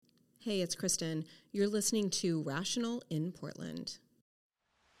Hey, it's Kristen. You're listening to Rational in Portland.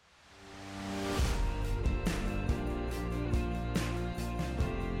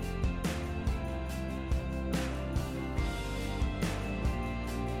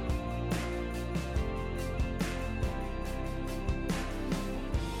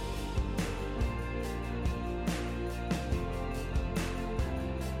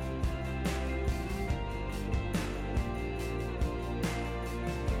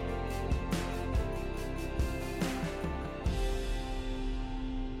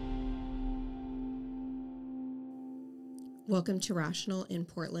 Welcome to Rational in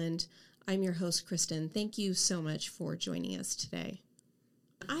Portland. I'm your host, Kristen. Thank you so much for joining us today.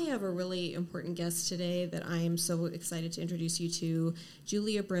 I have a really important guest today that I am so excited to introduce you to,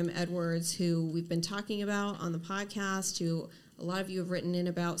 Julia Brim Edwards, who we've been talking about on the podcast, who a lot of you have written in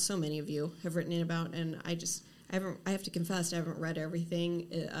about, so many of you have written in about, and I have to confess, I haven't read everything.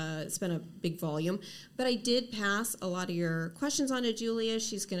 It's been a big volume. But I did pass a lot of your questions on to Julia.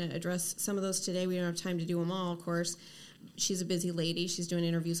 She's going to address some of those today. We don't have time to do them all, of course. She's a busy lady. She's doing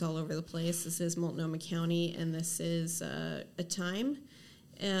interviews all over the place. This is Multnomah County, and this is a time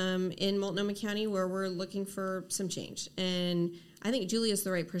in Multnomah County where we're looking for some change. And I think Julia is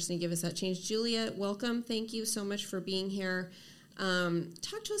the right person to give us that change. Julia, welcome. Thank you so much for being here.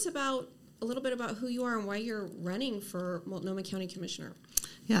 Talk to us a little bit about who you are and why you're running for Multnomah County Commissioner.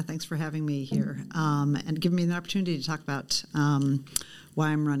 Yeah, thanks for having me here and giving me the opportunity to talk about why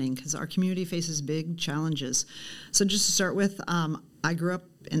I'm running, because our community faces big challenges. So just to start with, I grew up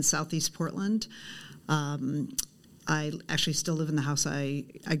in Southeast Portland. I actually still live in the house I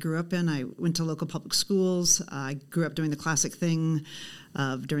grew up in. I went to local public schools. I grew up doing the classic thing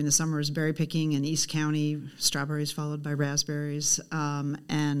of during the summers berry picking in East County, strawberries followed by raspberries.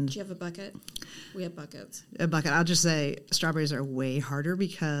 And do you have a bucket? We have buckets. A bucket. I'll just say strawberries are way harder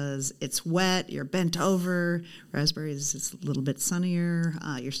because it's wet, you're bent over. Raspberries, it's a little bit sunnier.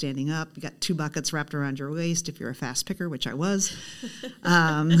 You're standing up. You got two buckets wrapped around your waist if you're a fast picker, which I was.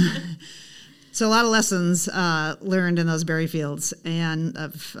 So a lot of lessons learned in those berry fields and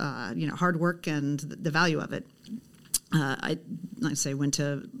of hard work and the value of it. I went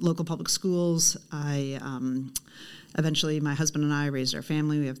to local public schools. Eventually, my husband and I raised our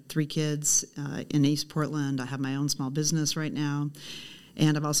family. We have 3 kids in East Portland. I have my own small business right now.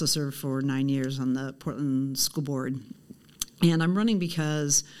 And I've also served for 9 years on the Portland School Board. And I'm running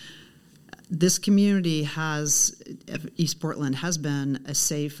because this community East Portland has been a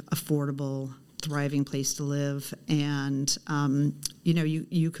safe, affordable, thriving place to live. And,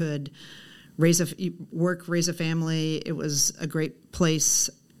 you could raise a family. It was a great place,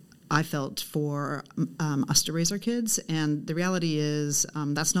 I felt, for us to raise our kids. And the reality is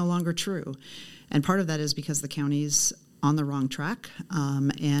that's no longer true. And part of that is because the county's on the wrong track,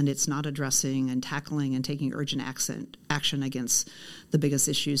 and it's not addressing and tackling and taking urgent action against the biggest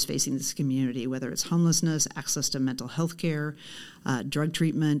issues facing this community, whether it's homelessness, access to mental health care, drug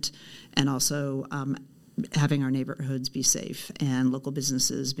treatment, and also having our neighborhoods be safe and local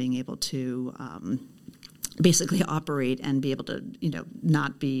businesses being able to basically operate and be able to,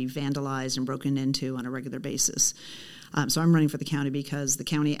 not be vandalized and broken into on a regular basis. So I'm running for the county because the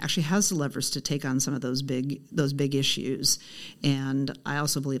county actually has the levers to take on some of those big issues. And I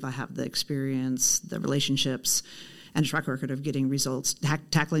also believe I have the experience, the relationships, and a track record of getting results,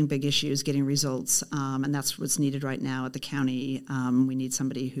 tackling big issues, getting results. And that's what's needed right now at the county. We need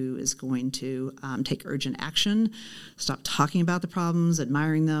somebody who is going to take urgent action, stop talking about the problems,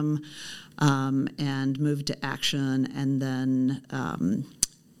 admiring them, and move to action, and then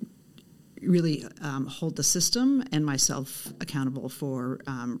really hold the system and myself accountable for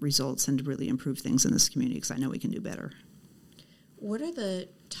results and to really improve things in this community, because I know we can do better. What are the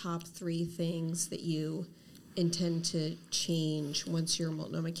top 3 things that you intend to change once you're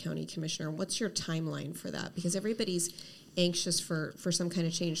Multnomah County Commissioner? What's your timeline for that? Because everybody's anxious for some kind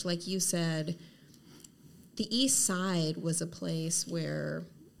of change. Like you said, the East Side was a place where,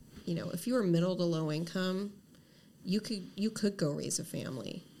 if you were middle to low income, you could go raise a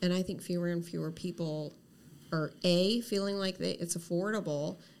family. And I think fewer and fewer people are, A, feeling like it's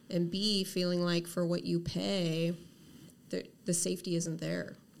affordable, and B, feeling like for what you pay, the safety isn't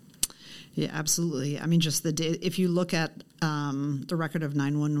there. Yeah, absolutely. I mean, just if you look at the record of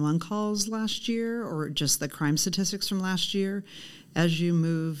 911 calls last year, or just the crime statistics from last year, as you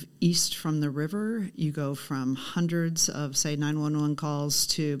move east from the river, you go from hundreds of, say, 911 calls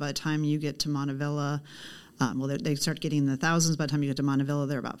to, by the time you get to Montevilla, they start getting in the thousands. By the time you get to Montevilla,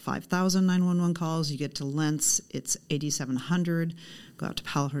 there are about 5,000 911 calls. You get to Lentz, it's 8,700. Go out to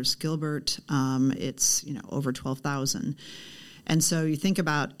Palhurst, Gilbert, it's over 12,000. And so you think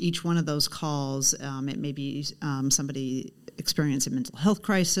about each one of those calls, it may be somebody experiencing a mental health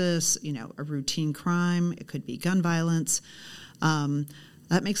crisis, a routine crime, it could be gun violence.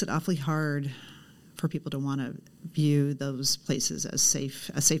 That makes it awfully hard for people to want to view those places as safe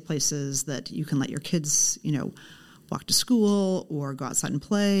places that you can let your kids, walk to school or go outside and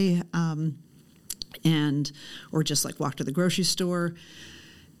play, or just like walk to the grocery store.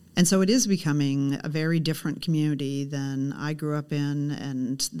 And so it is becoming a very different community than I grew up in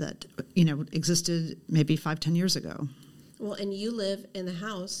and that, existed maybe 5-10 years ago. Well, and you live in the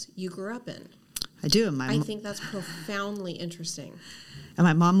house you grew up in. I do. I think that's profoundly interesting. And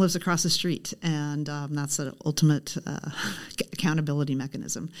my mom lives across the street, and that's an ultimate accountability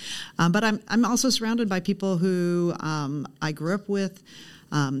mechanism. But I'm also surrounded by people who I grew up with,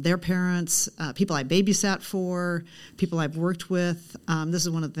 their parents, people I babysat for, people I've worked with. This is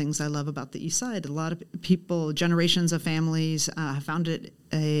one of the things I love about the East Side. A lot of people, generations of families, have found it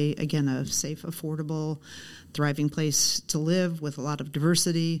a safe, affordable, thriving place to live with a lot of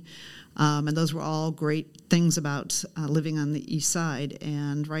diversity. And those were all great things about living on the East Side.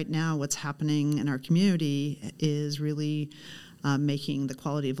 And right now what's happening in our community is really making the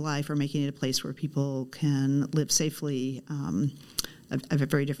quality of life, or making it a place where people can live safely, a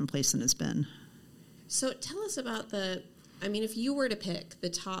very different place than it's been. So tell us about if you were to pick the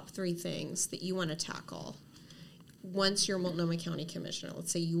top 3 things that you want to tackle once you're Multnomah County Commissioner.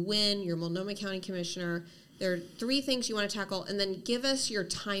 Let's say you win, you're Multnomah County Commissioner. There are 3 things you want to tackle, and then give us your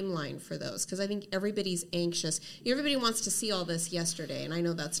timeline for those, because I think everybody's anxious. Everybody wants to see all this yesterday, and I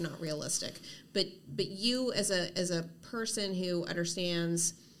know that's not realistic. But you, as a person who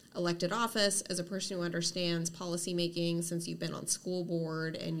understands elected office, as a person who understands policy making, since you've been on school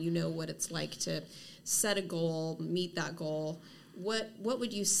board and you know what it's like to set a goal, meet that goal, what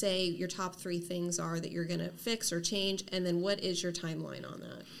would you say your top 3 things are that you're going to fix or change, and then what is your timeline on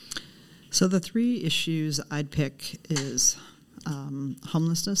that? So the 3 issues I'd pick is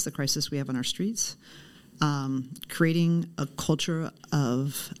homelessness, the crisis we have on our streets, creating a culture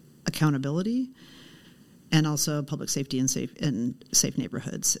of accountability, and also public safety and safe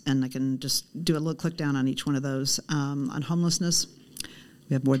neighborhoods. And I can just do a little click down on each one of those. On homelessness,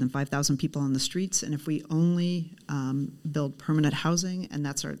 we have more than 5,000 people on the streets, and if we only build permanent housing, and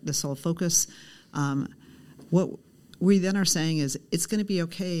that's the sole focus, what we then are saying is it's going to be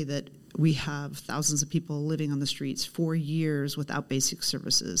okay that we have thousands of people living on the streets for years without basic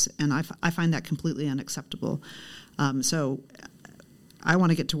services, and I find that completely unacceptable. So I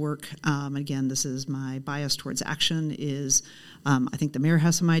want to get to work. Again, this is my bias towards action. I think the mayor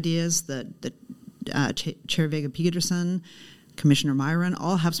has some ideas. Chair Vega Peterson, Commissioner Myron,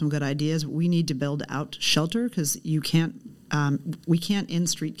 all have some good ideas. We need to build out shelter, because we can't end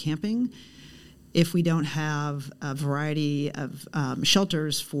street camping if we don't have a variety of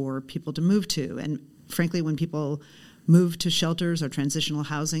shelters for people to move to. And frankly, when people move to shelters or transitional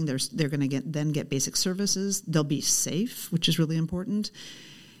housing, they're going to get basic services. They'll be safe, which is really important,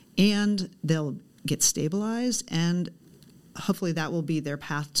 and they'll get stabilized, and hopefully that will be their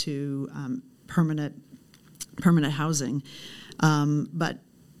path to permanent housing. But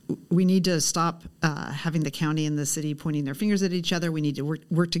we need to stop having the county and the city pointing their fingers at each other. We need to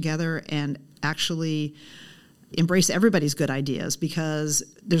work together and actually embrace everybody's good ideas, because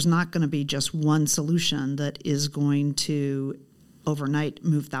there's not going to be just one solution that is going to overnight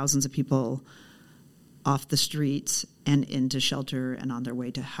move thousands of people off the streets and into shelter and on their way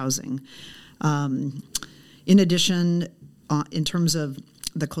to housing. In addition, in terms of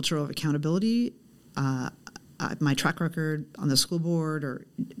the culture of accountability, my track record on the school board, or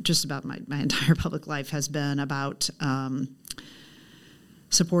just about my entire public life, has been about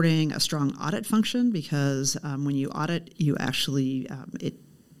supporting a strong audit function, because when you audit, you actually it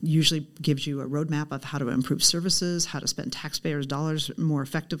usually gives you a roadmap of how to improve services, how to spend taxpayers' dollars more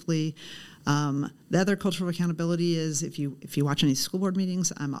effectively. The other cultural accountability is if you watch any school board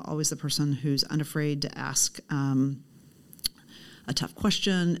meetings, I'm always the person who's unafraid to ask a tough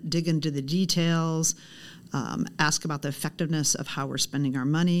question, dig into the details, ask about the effectiveness of how we're spending our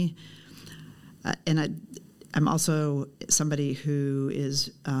money. I'm also somebody who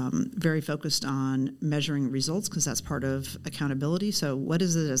is very focused on measuring results, because that's part of accountability. So what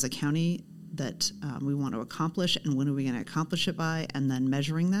is it as a county that we want to accomplish, and when are we going to accomplish it by, and then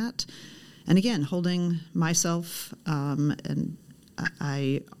measuring that. And again, holding myself, and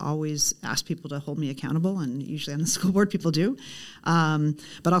I always ask people to hold me accountable, and usually on the school board people do,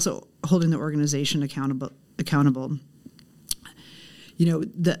 but also holding the organization accountable.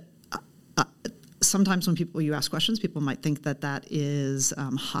 Sometimes when you ask questions, people might think that is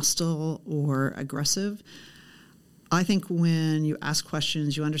hostile or aggressive. I think when you ask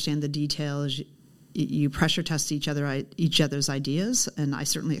questions, you understand the details, you pressure test each other's ideas, and I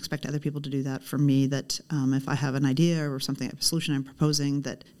certainly expect other people to do that for me, that if I have an idea or something, a solution I'm proposing,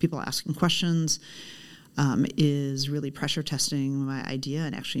 that people asking questions is really pressure testing my idea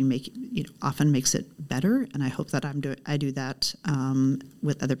and actually often makes it better, and I hope that I do that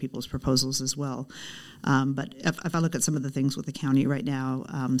with other people's proposals as well. But if I look at some of the things with the county right now,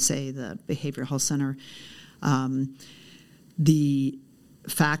 say the behavioral health center, the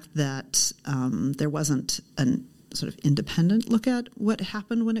fact that there wasn't a sort of independent look at what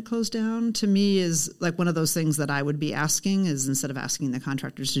happened when it closed down, to me is like one of those things that I would be asking, is instead of asking the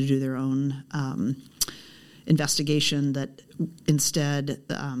contractors to do their own investigation, that instead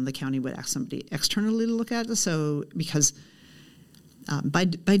the county would ask somebody externally to look at it. So because by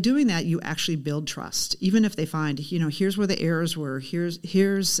doing that, you actually build trust. Even if they find, here's where the errors were,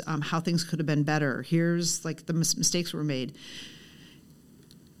 here's how things could have been better, here's like the mistakes were made.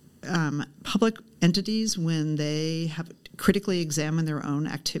 Public entities, when they have critically examined their own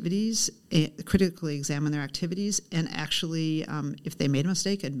activities, and actually, if they made a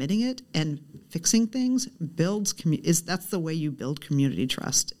mistake, admitting it and fixing things, that's the way you build community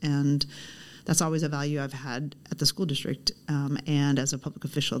trust. And that's always a value I've had at the school district and as a public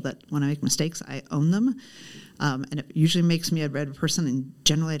official, that when I make mistakes, I own them. And it usually makes me a better person, and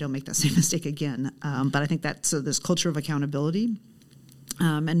generally I don't make that same mistake again. But I think that's this culture of accountability.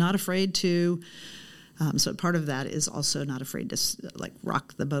 And not afraid to, so part of that is also not afraid to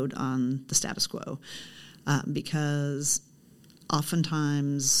rock the boat on the status quo, because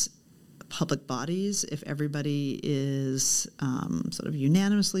oftentimes public bodies, if everybody is sort of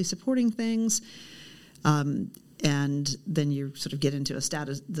unanimously supporting things, and then you sort of get into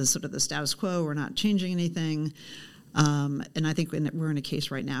the status quo, we're not changing anything. And I think we're in a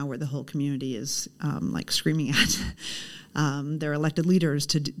case right now where the whole community is screaming at their elected leaders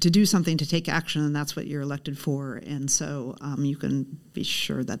to do something, to take action, and that's what you're elected for. And so you can be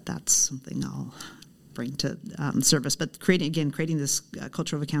sure that that's something I'll bring to service. But creating this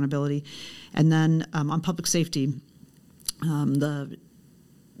culture of accountability. And then on public safety, in the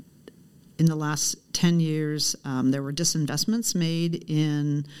last 10 years, there were disinvestments made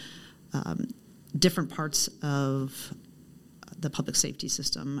in different parts of the public safety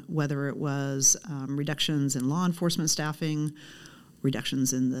system, whether it was reductions in law enforcement staffing,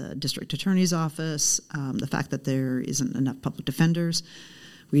 reductions in the district attorney's office, the fact that there isn't enough public defenders.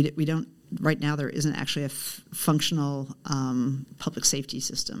 We don't, right now there isn't actually a functional public safety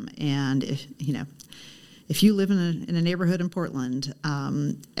system. And if you live in a neighborhood in Portland,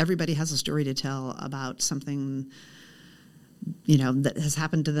 everybody has a story to tell about something that has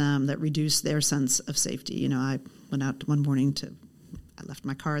happened to them that reduced their sense of safety. I went out one morning I left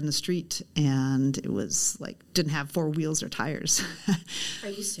my car in the street, and it was didn't have four wheels or tires. Are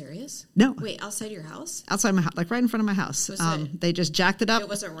you serious? No. Wait, outside your house? Outside my house, right in front of my house. They just jacked it up. It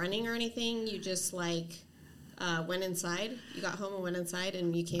wasn't running or anything? You just went inside? You got home and went inside,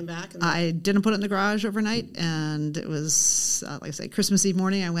 and you came back? And I didn't put it in the garage overnight, and it was, like I say, Christmas Eve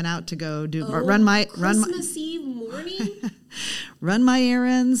morning. I went out to go Christmas Eve morning? run my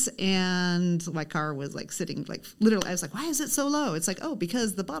errands, and my car was sitting literally. I was like, why is it so low? It's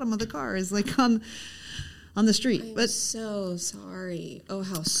because the bottom of the car is on the street. I'm so sorry. Oh,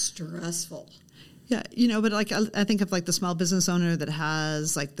 how stressful. Yeah, but I think of the small business owner that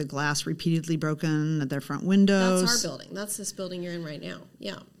has the glass repeatedly broken at their front windows. That's our building. That's this building you're in right now.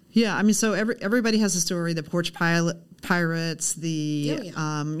 Yeah. Yeah, I mean, so everybody has a story. The porch pirates, the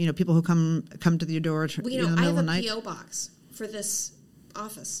people who come to your door in the middle of the night. I have a PO box for this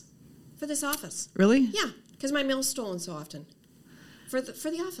office. Really? Yeah, because my mail's stolen so often. For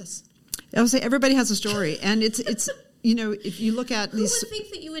the office. I would say everybody has a story, and it's if you look at these... Who would think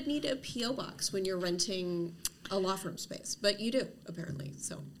that you would need a P.O. box when you're renting a law firm space? But you do, apparently.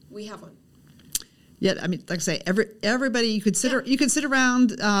 So we have one. Yeah, I mean, like I say, everybody you could sit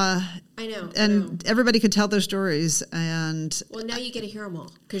around. I know. Everybody could tell their stories. And well, now you get to hear them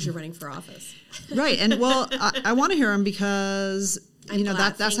all because you're running for office. Right, and I want to hear them because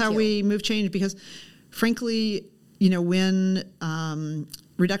that's how we move change. Because frankly, when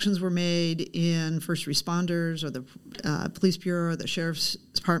reductions were made in first responders or the police bureau or the sheriff's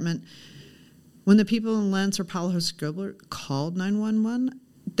department, when the people in Lentz or Palo Alto called 911,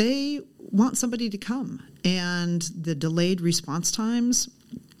 they want somebody to come. And the delayed response times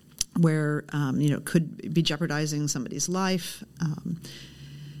where, could be jeopardizing somebody's life,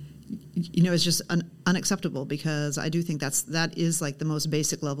 is just unacceptable, because I do think that is the most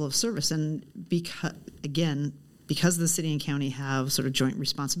basic level of service. And because because the city and county have sort of joint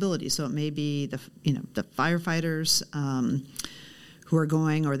responsibility. So it may be the firefighters who are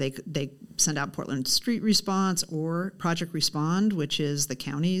going, or they send out Portland Street Response or Project Respond, which is the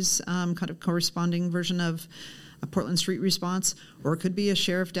county's kind of corresponding version of a Portland Street Response, or it could be a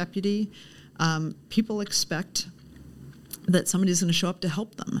sheriff deputy. People expect that somebody's going to show up to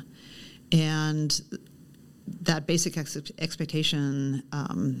help them. And that basic expectation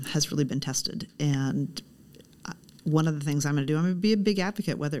has really been tested. And one of the things I'm going to do, I'm going to be a big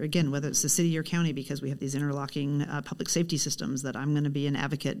advocate, whether it's the city or county, because we have these interlocking public safety systems, that I'm going to be an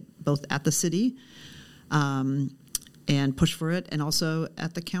advocate both at the city and push for it, and also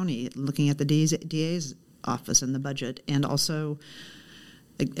at the county, looking at the DA's office and the budget, and also,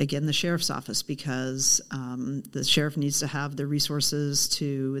 again, the sheriff's office, because the sheriff needs to have the resources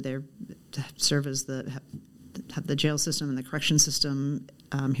to serve as have the jail system and the correction system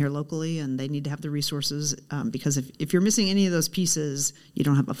here locally, and they need to have the resources because if you're missing any of those pieces, you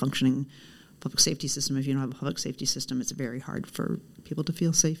don't have a functioning public safety system. If you don't have a public safety system, it's very hard for people to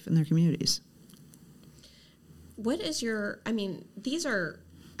feel safe in their communities. What is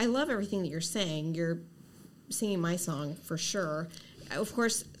I love everything that you're saying. You're singing my song for sure. Of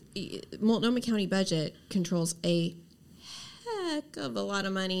course, Multnomah County budget controls a heck of a lot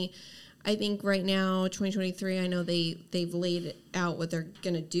of money. I think right now, 2023, I know they've laid out what they're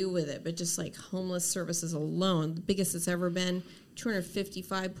going to do with it, but just like homeless services alone, the biggest it's ever been,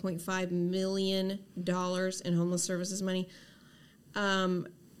 $255.5 million in homeless services money.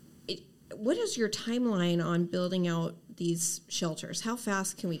 What is your timeline on building out these shelters? How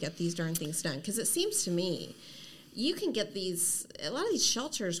fast can we get these darn things done? Because it seems to me you can get a lot of these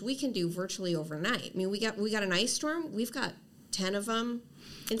shelters we can do virtually overnight. I mean, we got an ice storm. We've got 10 of them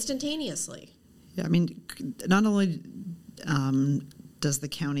instantaneously. Yeah, I mean, not only does the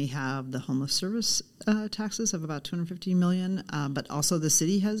county have the homeless service taxes of about $250 million, but also the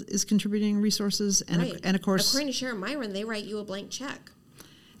city is contributing resources, and right. And of course, according to Sharon Myron, they write you a blank check.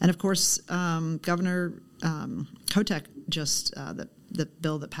 And of course, Governor Kotek just the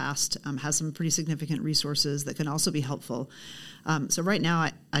bill that passed has some pretty significant resources that can also be helpful. So right now,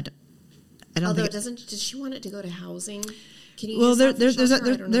 I don't. Although does she want it to go to housing? Can you well,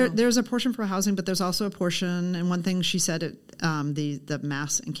 there's a portion for housing, but there's also a portion. And one thing she said at the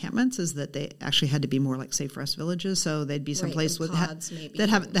mass encampments is that they actually had to be more like safe rest villages, so they'd be someplace with that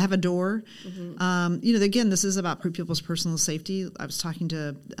have a door. Mm-hmm. Again, this is about people's personal safety. I was talking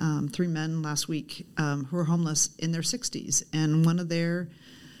to 3 men last week who are homeless in their 60s, and one of their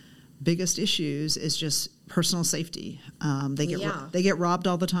biggest issues is just personal safety. They get robbed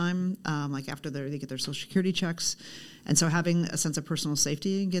all the time, like after they get their Social Security checks, and so having a sense of personal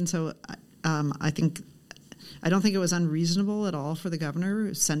safety again. So I don't think it was unreasonable at all for the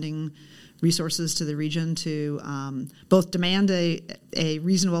governor sending resources to the region to both demand a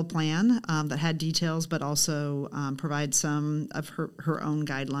reasonable plan that had details, but also provide some of her own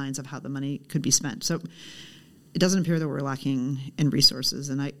guidelines of how the money could be spent. So it doesn't appear that we're lacking in resources,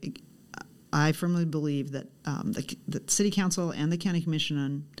 and I firmly believe that the city council and the county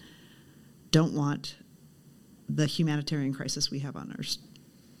commission don't want the humanitarian crisis we have on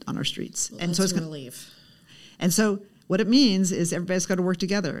our streets. Well, and so it's a relief. And so what it means is everybody's got to work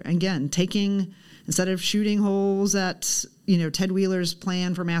together. Again, instead of shooting holes at Ted Wheeler's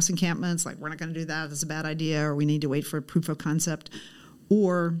plan for mass encampments, like we're not going to do that, that's a bad idea, or we need to wait for a proof of concept,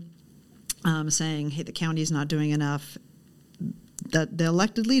 or saying, hey, the county's not doing enough, that the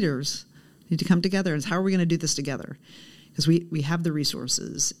elected leaders need to come together and how are we going to do this together? Because we have the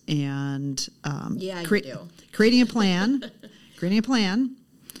resources, and creating a plan,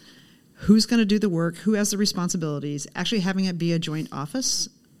 who's going to do the work, who has the responsibilities, actually having it be a joint office,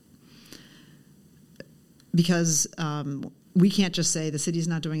 because we can't just say the city's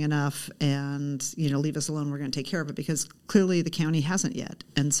not doing enough and leave us alone, we're going to take care of it, because clearly the county hasn't yet.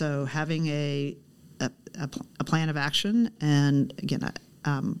 And so having a plan of action, and again,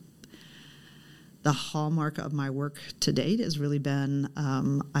 the hallmark of my work to date has really been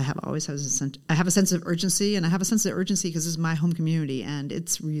I have a sense of urgency, and I have a sense of urgency because this is my home community and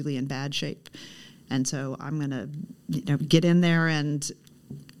it's really in bad shape. And so I'm going to get in there and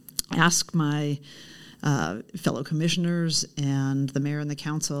ask my fellow commissioners and the mayor and the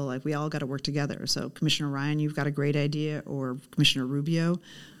council, like we all got to work together. So Commissioner Ryan, you've got a great idea, or Commissioner Rubio,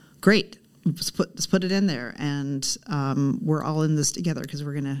 great. Let's put it in there, and we're all in this together because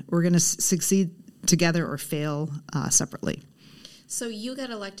we're gonna succeed together or fail separately. So you got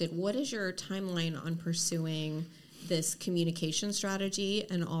elected. What is your timeline on pursuing this communication strategy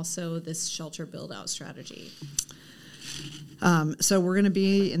and also this shelter build-out strategy? So we're going to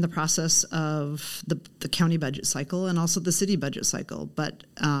be in the process of the county budget cycle and also the city budget cycle. But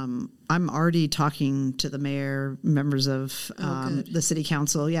I'm already talking to the mayor, members of the city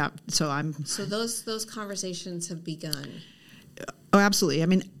council. Yeah, So those conversations have begun. Oh, absolutely. I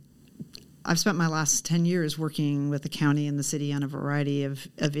mean, I've spent my last 10 years working with the county and the city on a variety of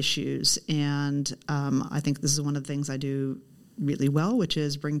issues, and I think this is one of the things I do really well, which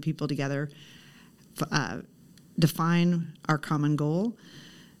is bring people together, define our common goal,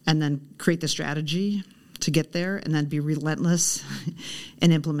 and then create the strategy to get there, and then be relentless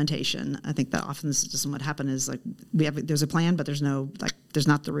in implementation. I think that often this is just what happens is like there's a plan, but there's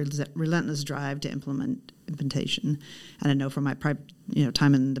not the relentless drive to implementation. And I know from my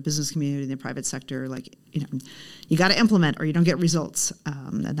time in the business community, in the private sector, you got to implement or you don't get results,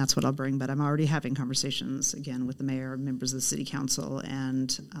 and that's what I'll bring. But I'm already having conversations again with the mayor, members of the city council,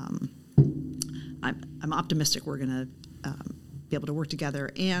 and I'm optimistic we're going to be able to work together,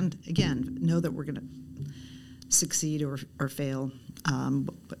 and again know that we're going to succeed or fail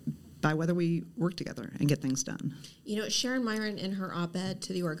by whether we work together and get things done. Sharon Myron in her op-ed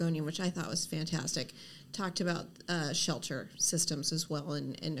to the Oregonian, which I thought was fantastic, talked about shelter systems as well,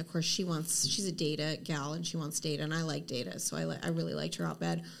 and of course she's a data gal and she wants data, and I like data, so I really liked her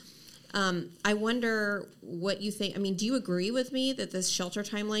op-ed. I wonder what you think. I mean, do you agree with me that this shelter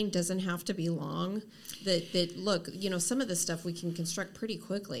timeline doesn't have to be long? That look, some of this stuff we can construct pretty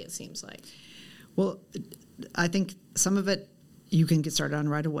quickly, it seems like. Well, I think some of it you can get started on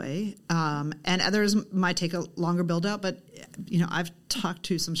right away, and others might take a longer build out. But I've talked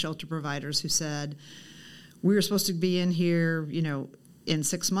to some shelter providers who said we were supposed to be in here, in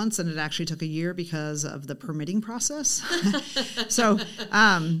 6 months, and it actually took a year because of the permitting process. So,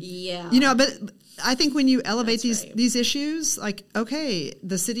 yeah, but I think when you elevate That's these issues, like, okay,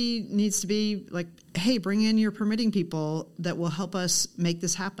 the city needs to be like, hey, bring in your permitting people that will help us make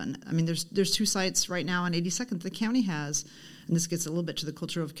this happen. I mean, there's 2 sites right now on 82nd the county has, and this gets a little bit to the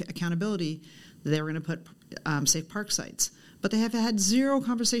culture of accountability. They were going to put safe park sites, but they have had zero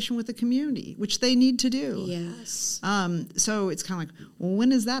conversation with the community, which they need to do. Yes. So it's kind of like, well,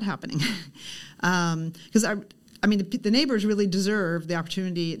 when is that happening? Because the neighbors really deserve the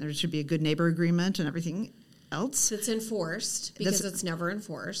opportunity. There should be a good neighbor agreement and everything else. It's enforced because it's never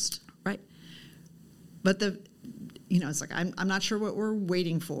enforced. Right. But it's like I'm not sure what we're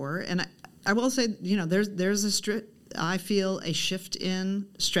waiting for, and I will say there's I feel a shift in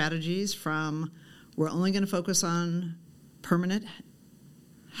strategies from we're only going to focus on permanent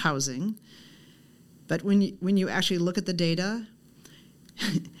housing, but when you actually look at the data,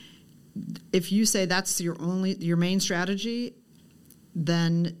 if you say that's your main strategy,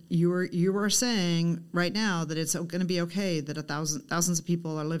 then you are saying right now that it's going to be okay that thousands of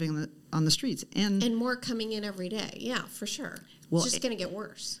people are living on the streets and more coming in every day. Yeah, for sure. It's just going to get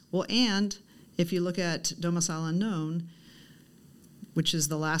worse. Well, and if you look at domicile unknown, which is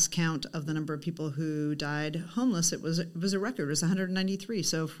the last count of the number of people who died homeless, it was a record. It was 193.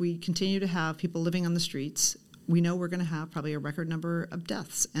 So if we continue to have people living on the streets, we know we're going to have probably a record number of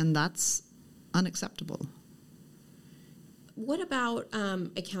deaths, and that's unacceptable. What about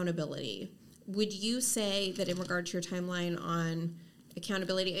accountability? Would you say that in regard to your timeline on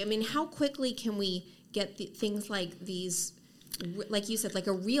accountability, I mean, how quickly can we get things like these, like you said, like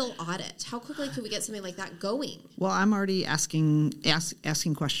a real audit? How quickly can we get something like that going? Well, I'm already asking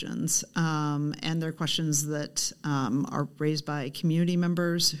questions, and they're questions that are raised by community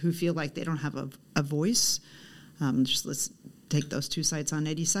members who feel like they don't have a voice. Just let's take those 2 sites on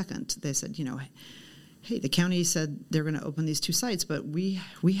 82nd. They said, hey, the county said they're going to open these 2 sites, but we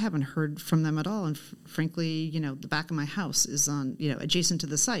haven't heard from them at all. And frankly, the back of my house is on, adjacent to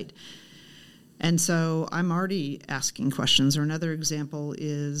the site. And so I'm already asking questions. Or another example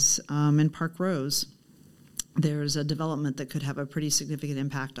is in Park Rose, there's a development that could have a pretty significant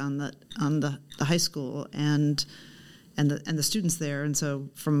impact on the high school and the students there. And so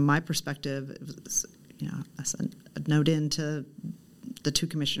from my perspective, it was, I sent a note in to the 2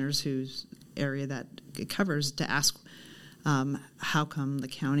 commissioners whose area that it covers to ask how come the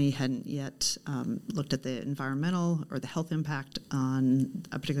county hadn't yet looked at the environmental or the health impact on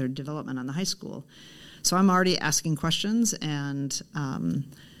a particular development on the high school. So I'm already asking questions, and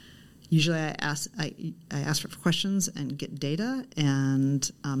usually I ask for questions and get data,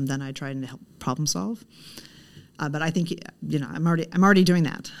 and then I try and help problem solve. But I think I'm already doing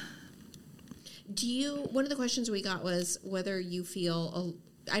that. One of the questions we got was whether you feel,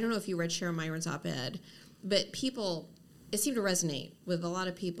 I don't know if you read Sharon Myron's op-ed, but it seemed to resonate with a lot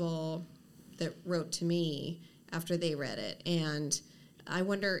of people that wrote to me after they read it. And I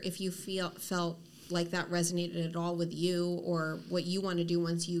wonder if you felt like that resonated at all with you, or what you want to do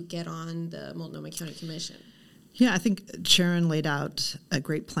once you get on the Multnomah County Commission? Yeah, I think Sharon laid out a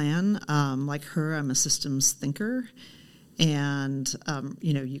great plan. Like her, I'm a systems thinker. And,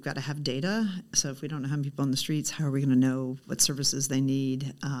 you've got to have data. So if we don't know how many people on the streets, how are we going to know what services they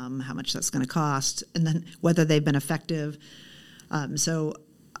need, how much that's going to cost, and then whether they've been effective. So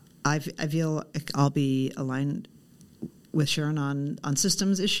I feel like I'll be aligned with Sharon on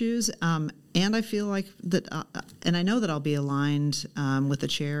systems issues. And I feel like that, and I know that I'll be aligned with the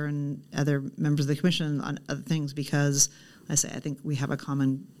chair and other members of the commission on other things, because I think we have a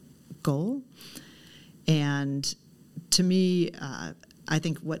common goal. And to me, I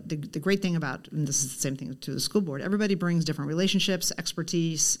think what the great thing about, and this is the same thing to the school board, everybody brings different relationships,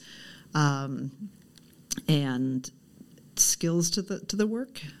 expertise, and skills to the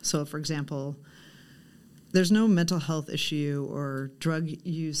work. So, for example, there's no mental health issue or drug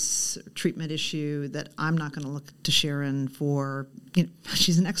use treatment issue that I'm not going to look to Sharon for.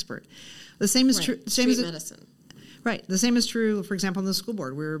 She's an expert. The same is true. Same Street as medicine. Right. The same is true, for example, on the school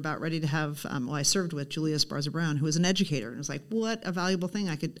board. We were about ready to have, I served with Julia Esparza-Brown, who is an educator. And it was like, what a valuable thing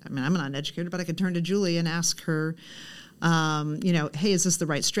I'm not an educator, but I could turn to Julie and ask her, hey, is this the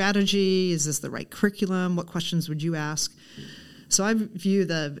right strategy? Is this the right curriculum? What questions would you ask? So I view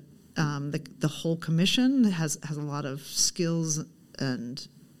the whole commission has a lot of skills and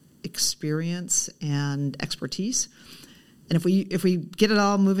experience and expertise. And if we get it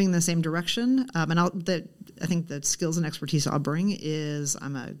all moving in the same direction, I think the skills and expertise I'll bring is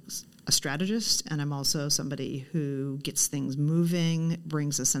I'm a strategist, and I'm also somebody who gets things moving,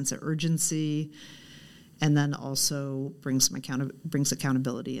 brings a sense of urgency, and then also brings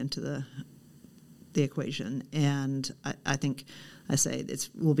accountability into the equation. And I think it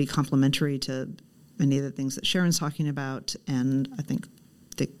will be complementary to many of the things that Sharon's talking about, and I think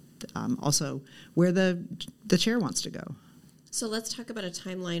also where the chair wants to go. So let's talk about a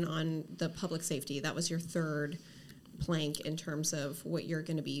timeline on the public safety. That was your third plank in terms of what you're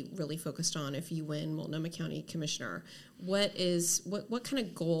going to be really focused on if you win Multnomah County Commissioner. What kind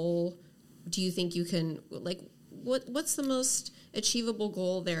of goal do you think you can, what's the most achievable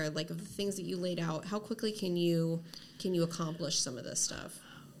goal there? Like, of the things that you laid out, how quickly can you accomplish some of this stuff?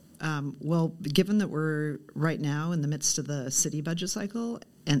 Well, given that we're right now in the midst of the city budget cycle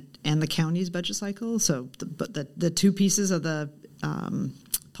and the county's budget cycle, so the two pieces of the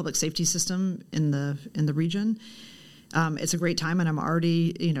public safety system in the region, it's a great time, and I'm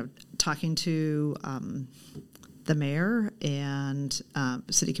already talking to the mayor and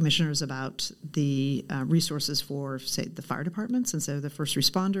city commissioners about the resources for, say, the fire departments, and so the first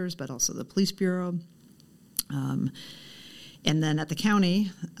responders, but also the police bureau. And then at the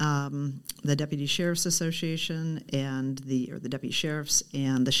county, the Deputy Sheriff's Association and the Deputy Sheriffs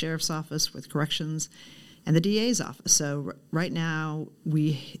and the Sheriff's Office with corrections and the DA's office. So right now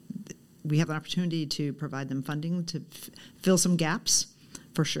we have an opportunity to provide them funding to fill some gaps,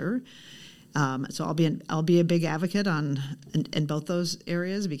 for sure. So I'll be a big advocate in both those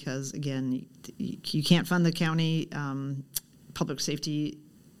areas, because again, you can't fund the county public safety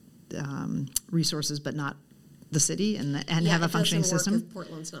resources, but not the city and have a functioning system. If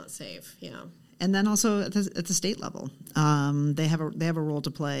Portland's not safe, yeah. And then also at the state level, they have a role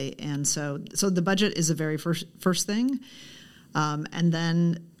to play, and so the budget is the very first thing, and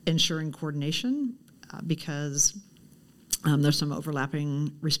then ensuring coordination, because there's some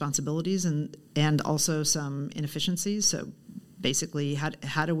overlapping responsibilities and also some inefficiencies. So basically,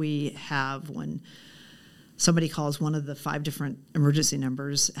 how do we have, when somebody calls one of the 5 different emergency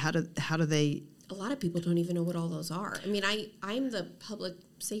numbers, how do they? A lot of people don't even know what all those are. I mean, I'm the public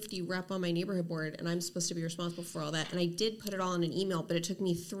safety rep on my neighborhood board, and I'm supposed to be responsible for all that. And I did put it all in an email, but it took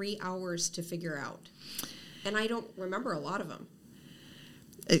me 3 hours to figure out. And I don't remember a lot of them.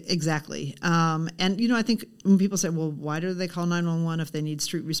 Exactly. And, I think when people say, well, why do they call 911 if they need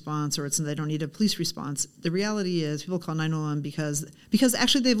street response or they don't need a police response? The reality is people call 911 because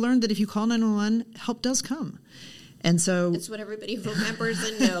actually they've learned that if you call 911, help does come. And so it's what everybody remembers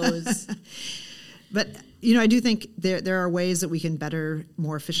and knows. But, I do think there are ways that we can better,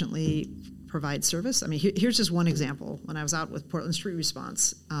 more efficiently provide service. I mean, here's just one example. When I was out with Portland Street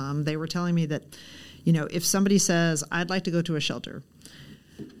Response, they were telling me that, if somebody says, I'd like to go to a shelter,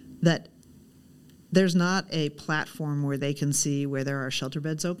 that there's not a platform where they can see where there are shelter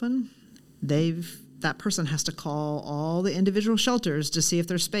beds open. That person has to call all the individual shelters to see if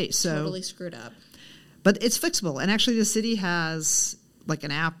there's space. So totally screwed up. But it's fixable. And actually the city has like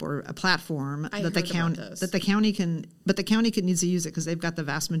an app or a platform that the county can needs to use it because they've got the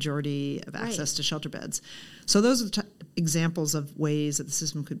vast majority of access to shelter beds. So those are examples of ways that the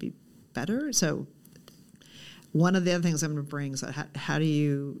system could be better. So one of the other things I'm going to bring, so how do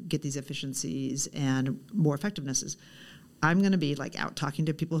you get these efficiencies and more effectiveness is I'm going to be like out talking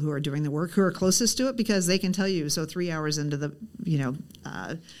to people who are doing the work, who are closest to it, because they can tell you. So 3 hours into the,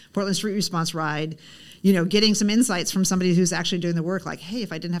 Portland Street Response ride, getting some insights from somebody who's actually doing the work, like, hey,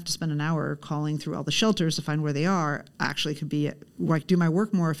 if I didn't have to spend an hour calling through all the shelters to find where they are, I actually could be like do my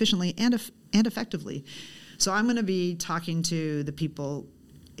work more efficiently and effectively. So I'm going to be talking to the people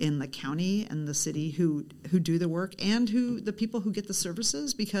in the county and the city who do the work and the people who get the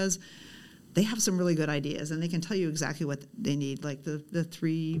services, because they have some really good ideas and they can tell you exactly what they need. Like the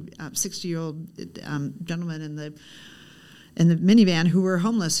three 60-year-old gentlemen in the minivan who were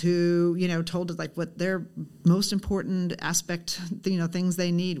homeless, who told us like what their most important aspect, things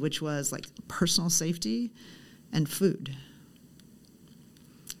they need, which was like personal safety and food.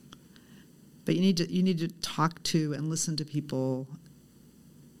 But you need to talk to and listen to people,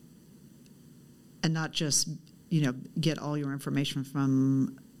 and not just get all your information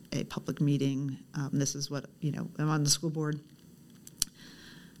from a public meeting. This is what I'm on the school board.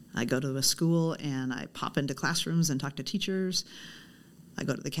 I go to a school and I pop into classrooms and talk to teachers. I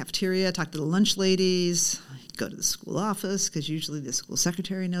go to the cafeteria, talk to the lunch ladies. I go to the school office because usually the school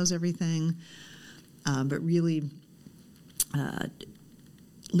secretary knows everything. But really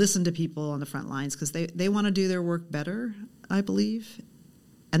listen to people on the front lines, because they want to do their work better, I believe.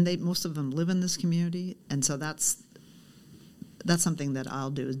 And most of them live in this community. And so that's something that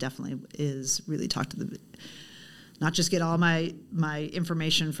I'll do is really talk to not just get all my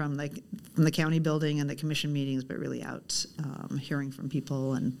information from the county building and the commission meetings, but really out hearing from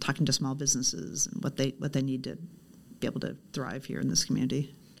people and talking to small businesses and what they need to be able to thrive here in this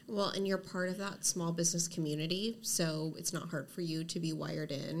community. Well, and you're part of that small business community, so it's not hard for you to be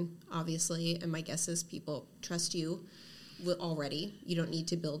wired in, obviously. And my guess is people trust you already. You don't need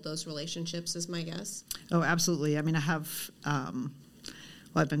to build those relationships, is my guess. Oh, absolutely. I mean, I have.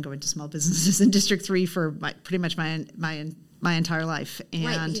 I've been going to small businesses in District 3 for pretty much my entire life. And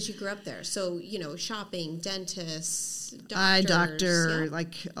right, because you grew up there. So, shopping, dentists, doctors. Eye doctor,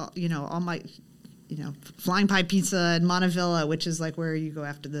 yeah. All my, Flying Pie Pizza in Montevilla, which is like where you go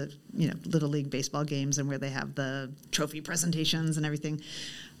after the, Little League baseball games and where they have the trophy presentations and everything.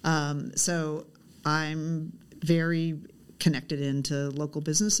 So I'm very connected into local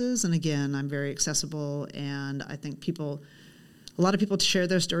businesses. And again, I'm very accessible. And I think a lot of people share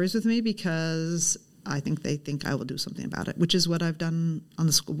their stories with me because I think they think I will do something about it, which is what I've done on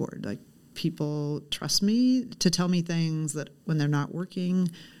the school board. Like, people trust me to tell me things that when they're not working,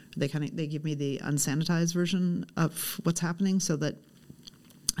 they give me the unsanitized version of what's happening, so that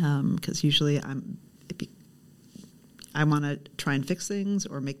because usually I want to try and fix things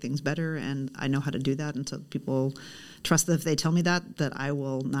or make things better, and I know how to do that, and so people trust that if they tell me that I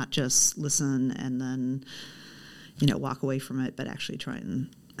will not just listen and then walk away from it, but actually try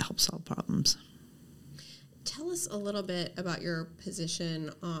and help solve problems. Tell us a little bit about your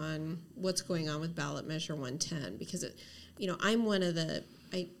position on what's going on with ballot measure 110, because I'm one of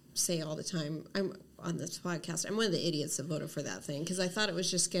I say all the time, I'm on this podcast, I'm one of the idiots that voted for that thing, because I thought it was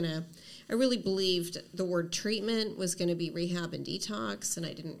just I really believed the word treatment was going to be rehab and detox, and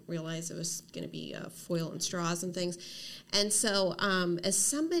I didn't realize it was going to be foil and straws and things. And so as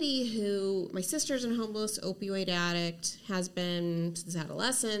somebody who, my sister's a homeless opioid addict, has been since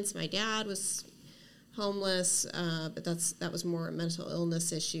adolescence. My dad was homeless, but that was more a mental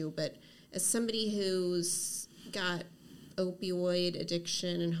illness issue. But as somebody who's got opioid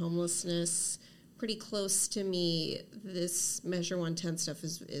addiction and homelessness pretty close to me, this Measure 110 stuff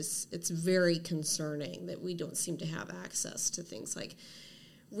it's very concerning that we don't seem to have access to things like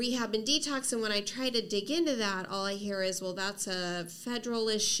rehab and detox. And when I try to dig into that, all I hear is, well, that's a federal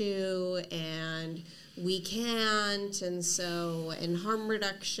issue and we can't, and harm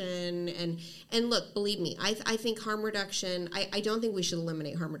reduction, and look, believe me, I think harm reduction, I don't think we should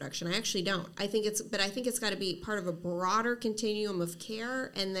eliminate harm reduction. I actually don't. I think it's got to be part of a broader continuum of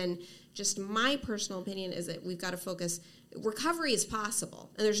care. And then just my personal opinion is that we've got to focus, recovery is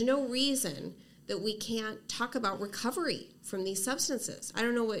possible, and there's no reason that we can't talk about recovery from these substances. I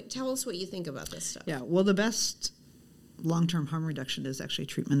don't know tell us what you think about this stuff. Yeah, well, the best long-term harm reduction is actually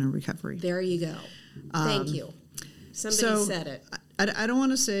treatment and recovery. There you go. Thank you. Somebody said it. I don't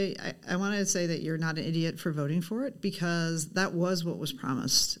want to say, I want to say that you're not an idiot for voting for it, because that was what was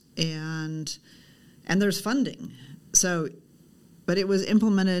promised. And there's funding. So, but it was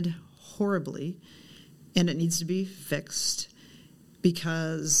implemented horribly, and it needs to be fixed,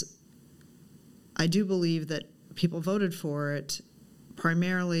 because I do believe that people voted for it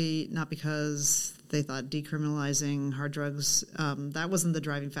primarily not because they thought decriminalizing hard drugs, that wasn't the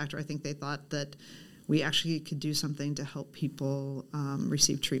driving factor. I think they thought that we actually could do something to help people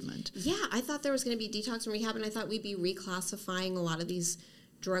receive treatment. Yeah, I thought there was going to be detox and rehab, and I thought we'd be reclassifying a lot of these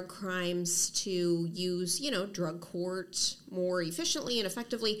drug crimes to use, drug court more efficiently and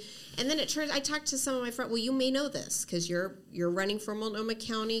effectively. And then it turns, I talked to some of my friends, well, you may know this because you're running for Multnomah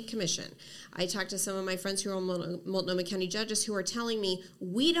County Commission. I talked to some of my friends who are Multnomah County judges who are telling me,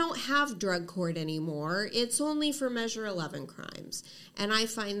 we don't have drug court anymore. It's only for Measure 11 crimes. And I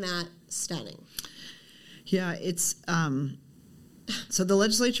find that stunning. Yeah, it's, so the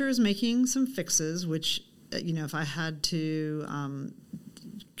legislature is making some fixes, which, if I had to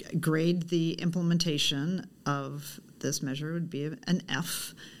grade the implementation of this measure would be an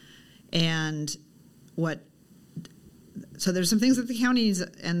F. And so there's some things that the counties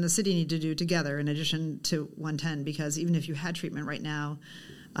and the city need to do together in addition to 110, because even if you had treatment right now,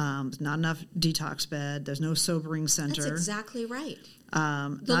 there's not enough detox bed, there's no sobering center. That's exactly right.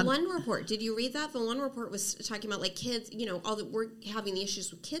 The Lund report, did you read that? The Lund report was talking about like kids, all that we're having the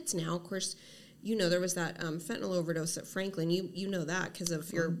issues with kids now. Of course, there was that fentanyl overdose at Franklin. You know that because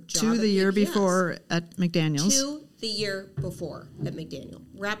of your job. 2 the year before at McDaniel's. 2 the year before at McDaniel.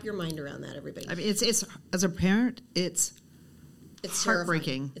 Wrap your mind around that, everybody. I mean, it's as a parent, it's heartbreaking.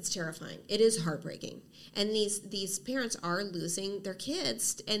 Terrifying. It's terrifying. It is heartbreaking. And these parents are losing their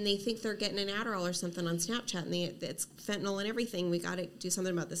kids, and they think they're getting an Adderall or something on Snapchat, and it's fentanyl and everything. We got to do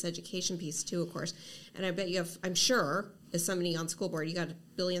something about this education piece too, of course. And I bet you have, I'm sure, as somebody on school board, you got a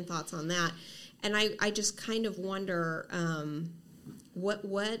billion thoughts on that. And I just kind of wonder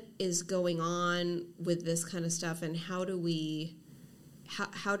what is going on with this kind of stuff, and how do we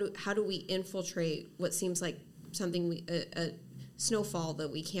infiltrate what seems like something a snowfall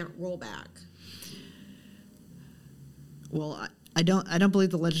that we can't roll back? Well, I don't believe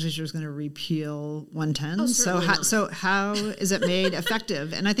the legislature is going to repeal 110. Oh, so how is it made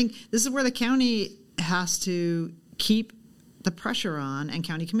effective? And I think this is where the county has to keep the pressure on, and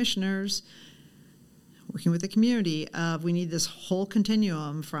county commissioners working with the community of, we need this whole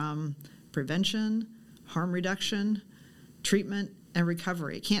continuum from prevention, harm reduction, treatment, and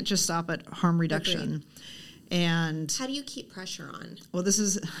recovery. It can't just stop at harm reduction. Agreed. And how do you keep pressure on?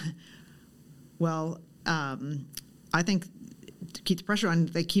 Well, I think to keep the pressure on,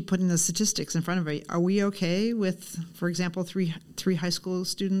 they keep putting the statistics in front of it. Are we okay with, for example, three high school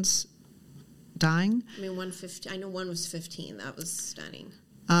students dying? I mean, I know one was 15. That was stunning.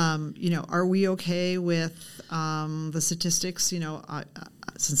 Are we okay with the statistics?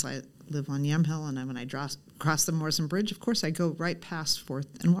 Since I live on Yamhill, and when I cross the Morrison Bridge, of course, I go right past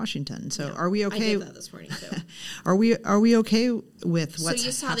 4th and Washington. So are we okay? I did that this morning too. Are we okay with what's happening? So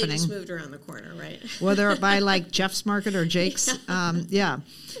you saw they just moved around the corner, right? Well, they're by like Jeff's Market or Jake's. Yeah.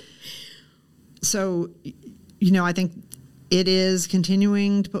 So, I think it is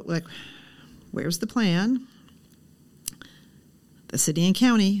continuing to put where's the plan? The city and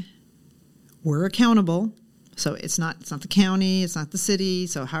county, we're accountable. So it's not the county, it's not the city.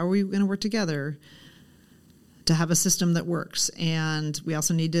 So how are we going to work together to have a system that works? And we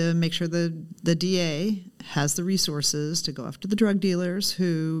also need to make sure the DA has the resources to go after the drug dealers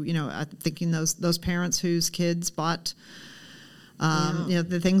who, I'm thinking those parents whose kids bought,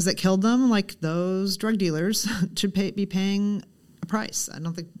 the things that killed them, like those drug dealers should be paying a price. I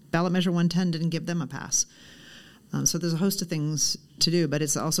don't think ballot measure 110 didn't give them a pass. So there's a host of things to do, but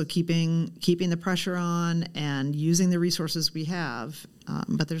it's also keeping the pressure on and using the resources we have.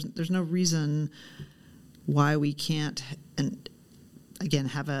 But there's no reason why we can't, and again,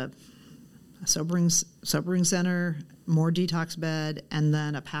 have a sobering center, more detox bed, and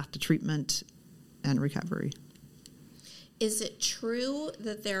then a path to treatment and recovery. Is it true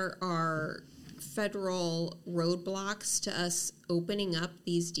that there are federal roadblocks to us opening up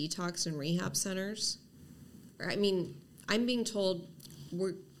these detox and rehab centers? I mean, I'm being told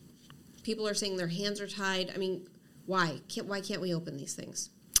people are saying their hands are tied. I mean, why can't we open these things?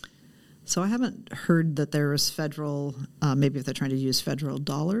 So I haven't heard that there is federal, maybe if they're trying to use federal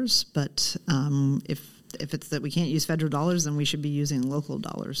dollars, but if it's that we can't use federal dollars, then we should be using local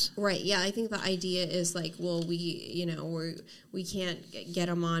dollars. Right, yeah, I think the idea is like, well, we can't get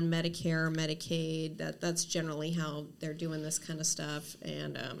them on Medicare or Medicaid. That's generally how they're doing this kind of stuff,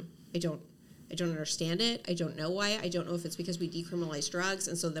 and I don't understand it. I don't know why. I don't know if it's because we decriminalize drugs,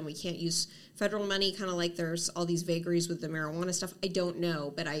 and so then we can't use federal money, kind of like there's all these vagaries with the marijuana stuff. I don't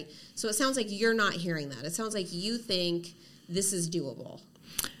know, so it sounds like you're not hearing that. It sounds like you think this is doable.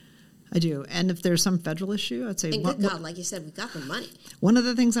 I do. And if there's some federal issue, I'd say... And good God, like you said, we've got the money. One of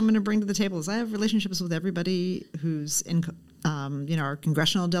the things I'm going to bring to the table is I have relationships with everybody who's in, our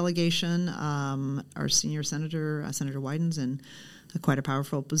congressional delegation, our senior senator, Senator Wyden's in quite a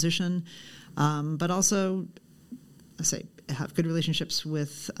powerful position, but also, I say, have good relationships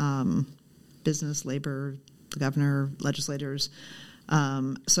with business, labor, the governor, legislators.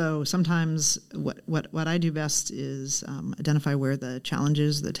 So sometimes what I do best is identify where the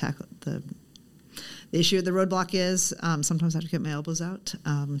challenges, the issue of the roadblock is. Sometimes I have to get my elbows out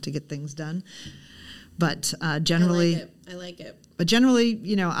to get things done. But generally, I like it. But generally,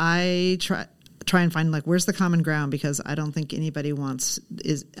 I try and find where's the common ground, because I don't think anybody finds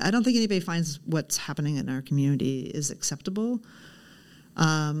what's happening in our community is acceptable.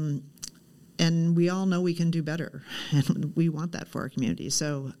 And we all know we can do better, and we want that for our community.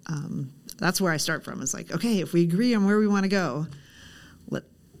 So that's where I start from. It's okay, if we agree on where we want to go,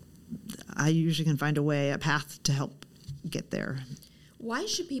 I usually can find a path to help get there. Why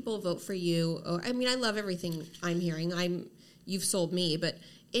should people vote for you? I mean, I love everything I'm hearing. You've sold me, but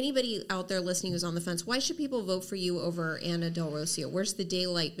anybody out there listening who's on the fence, why should people vote for you over Anna Del Rocio? Where's the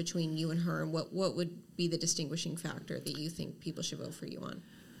daylight between you and her, and what would be the distinguishing factor that you think people should vote for you on?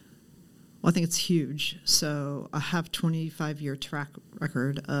 Well, I think it's huge. So I have a 25-year track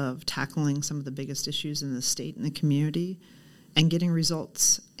record of tackling some of the biggest issues in the state and the community and getting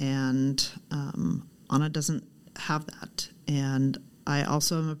results. And Anna doesn't have that. And I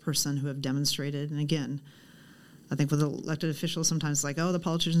also am a person who have demonstrated, and again, I think with elected officials, sometimes the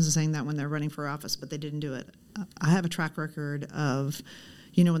politicians are saying that when they're running for office, but they didn't do it. I have a track record of,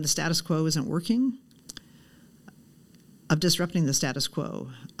 when the status quo isn't working, of disrupting the status quo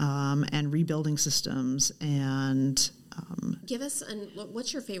and rebuilding systems. And give us,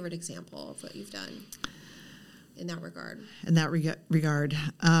 what's your favorite example of what you've done in that regard? In that regard,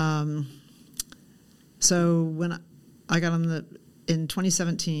 so when I got in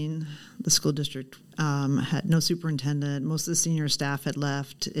 2017, the school district had no superintendent. Most of the senior staff had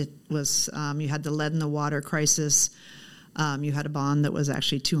left. It was you had the lead in the water crisis. You had a bond that was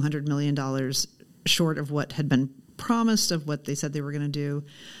actually $200 million short of what had been promised of what they said they were going to do.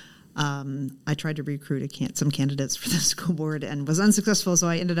 I tried to recruit some candidates for the school board and was unsuccessful, so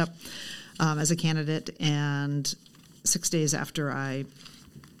I ended up as a candidate. And 6 days after I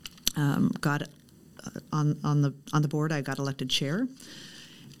got on the board, I got elected chair.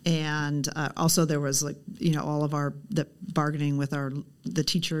 And also there was all of the bargaining with the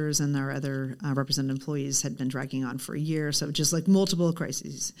teachers and our other represented employees had been dragging on for a year, so just multiple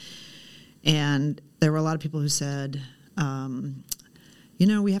crises. And there were a lot of people who said,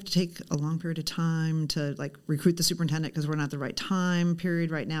 we have to take a long period of time to recruit the superintendent, because we're not the right time period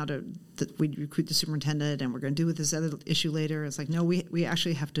right now that we recruit the superintendent, and we're going to deal with this other issue later. It's no, we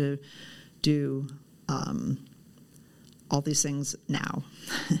actually have to do all these things now.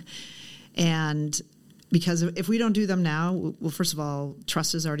 And because if we don't do them now, well, first of all,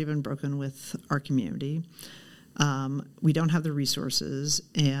 trust has already been broken with our community. We don't have the resources,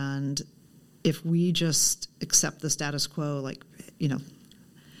 and if we just accept the status quo,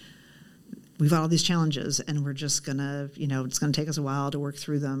 we've got all these challenges, and we're just gonna, it's gonna take us a while to work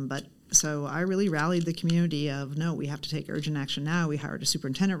through them. But so I really rallied the community of, no, we have to take urgent action now. We hired a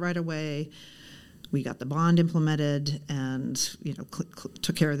superintendent right away. We got the bond implemented, and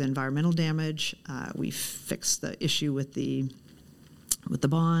took care of the environmental damage. We fixed the issue with the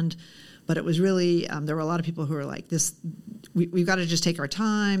bond. But it was really, there were a lot of people who were like, "This, we've got to just take our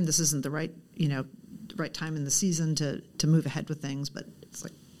time. This isn't the right time in the season to move ahead with things." But it's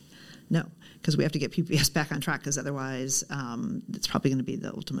no, because we have to get PPS back on track, because otherwise it's probably going to be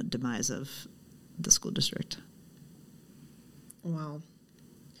the ultimate demise of the school district. Wow.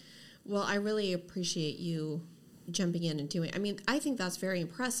 Well, I really appreciate you jumping in and doing. I mean, I think that's very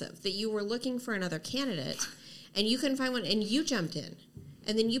impressive that you were looking for another candidate and you couldn't find one, and you jumped in.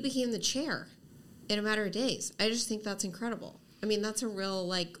 And then you became the chair in a matter of days. I just think that's incredible. I mean, that's a real,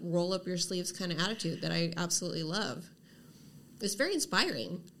 roll up your sleeves kind of attitude that I absolutely love. It's very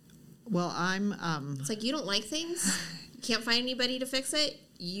inspiring. Well, I'm... It's you don't like things? You can't find anybody to fix it?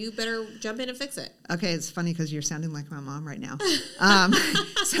 You better jump in and fix it. Okay, it's funny because you're sounding like my mom right now.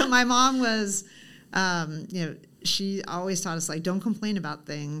 So my mom was, she always taught us, don't complain about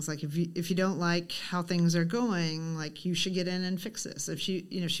things. If you don't like how things are going, you should get in and fix this.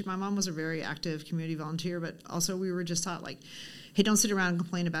 If my mom was a very active community volunteer, but also we were just taught, hey, don't sit around and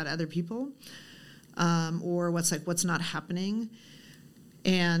complain about other people, or what's not happening.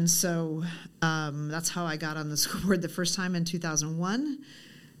 And so that's how I got on the school board the first time in 2001,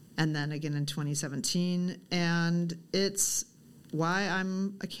 and then again in 2017. And it's why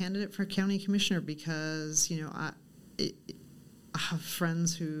I'm a candidate for county commissioner, because have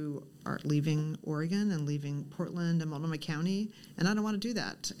friends who are leaving Oregon and leaving Portland and Multnomah County, and I don't want to do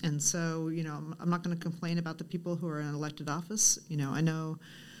that. And so, I'm not going to complain about the people who are in elected office. I know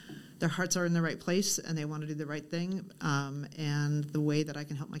their hearts are in the right place and they want to do the right thing. And the way that I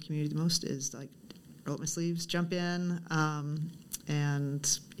can help my community the most is roll up my sleeves, jump in,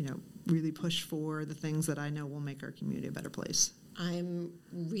 and really push for the things that I know will make our community a better place. I'm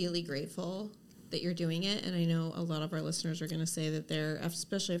really grateful that you're doing it, and I know a lot of our listeners are going to say that they're,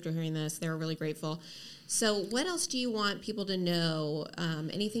 especially after hearing this, they're really grateful. So what else do you want people to know?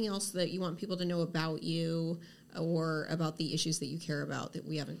 Anything else that you want people to know about you or about the issues that you care about that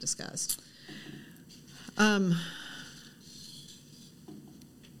we haven't discussed? A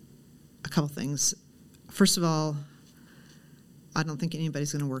couple things. First of all, I don't think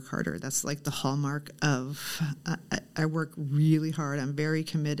anybody's going to work harder. That's like the hallmark of, I work really hard. I'm very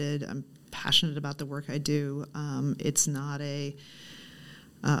committed. I'm passionate about the work I do. It's not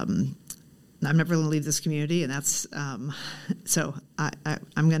I'm never going to leave this community, and that's, so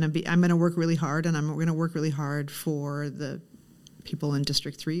I'm going to work really hard, and I'm going to work really hard for the people in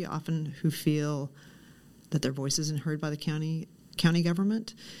District 3 often who feel that their voice isn't heard by the county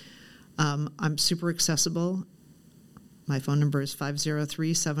government. I'm super accessible. My phone number is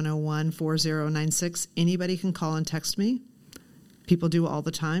 503-701-4096. Anybody can call and text me. People do all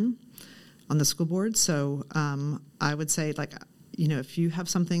the time on the school board. So I would say, if you have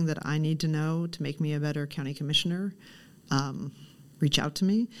something that I need to know to make me a better county commissioner, reach out to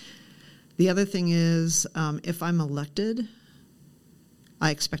me. The other thing is, if I'm elected,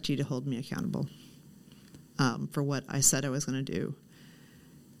 I expect you to hold me accountable for what I said I was going to do.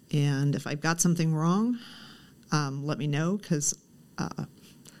 And if I've got something wrong, let me know, because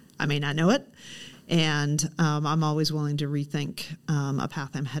I may not know it. And I'm always willing to rethink a path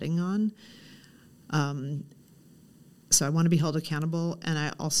I'm heading on. So I want to be held accountable, and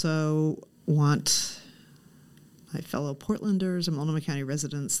I also want my fellow Portlanders and Multnomah County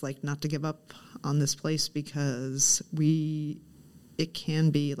residents not to give up on this place, because it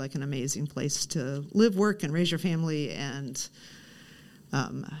can be an amazing place to live, work, and raise your family. And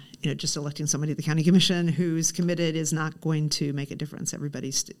just electing somebody to the county commission who's committed is not going to make a difference.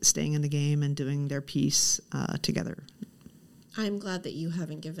 Everybody's staying in the game and doing their piece together. I'm glad that you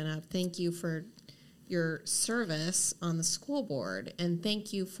haven't given up. Thank you for your service on the school board, and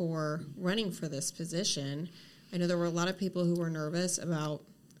thank you for running for this position. I know there were a lot of people who were nervous about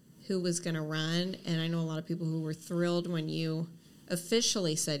who was going to run, and I know a lot of people who were thrilled when you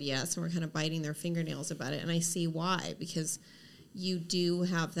officially said yes and were kind of biting their fingernails about it, and I see why, because you do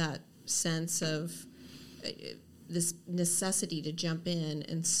have that sense of this necessity to jump in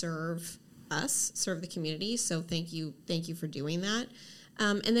and serve the community. So thank you for doing that.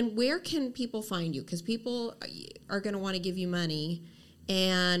 And then where can people find you? Because people are going to want to give you money,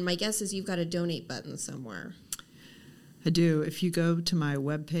 and my guess is you've got a donate button somewhere. I do. If you go to my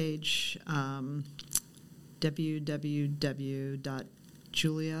webpage,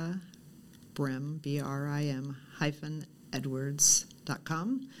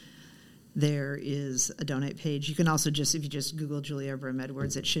 www.juliabrim-edwards.com. There is a donate page. You can also if you just Google Julia Brim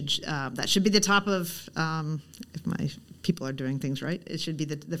Edwards, it should that should be the top of, if my people are doing things right, it should be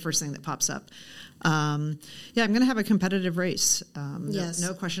the first thing that pops up. I'm going to have a competitive race. Yes.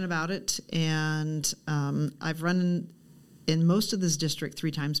 No question about it. And I've run in most of this district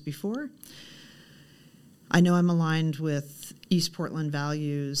 3 times before. I know I'm aligned with East Portland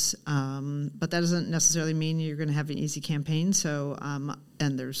values, but that doesn't necessarily mean you're going to have an easy campaign. So,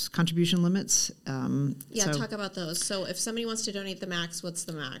 and there's contribution limits. Talk about those. So if somebody wants to donate the max, what's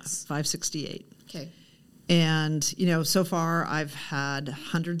the max? $568. Okay. And, so far I've had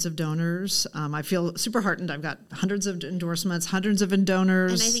hundreds of donors. I feel super heartened. I've got hundreds of endorsements, hundreds of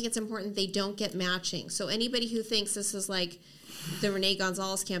donors. And I think it's important they don't get matching. So anybody who thinks this is like the Renee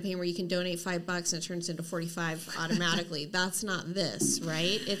Gonzalez campaign where you can donate $5 and it turns into $45 automatically, that's not this,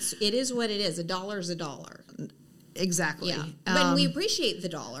 right? It is what it is. $1 is $1. Exactly. Yeah. But we appreciate the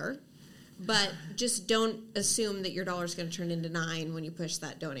 $1. But just don't assume that your $1 is going to turn into $9 when you push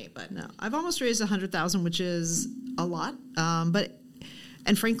that donate button. No, I've almost raised $100,000, which is a lot.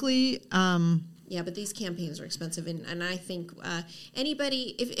 And frankly, yeah, but these campaigns are expensive, and I think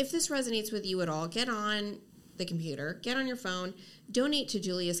anybody, if this resonates with you at all, get on the computer, get on your phone, donate to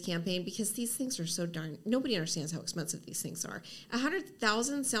Julia's campaign, because these things are so darn. Nobody understands how expensive these things are.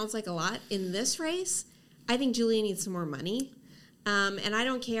 $100,000 sounds like a lot in this race. I think Julia needs some more money. And I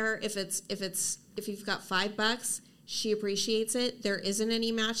don't care if you've got $5 She appreciates it. There isn't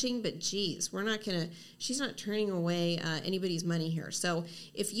any matching, but geez, she's not turning away anybody's money here. So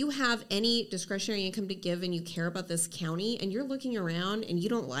if you have any discretionary income to give and you care about this county and you're looking around and you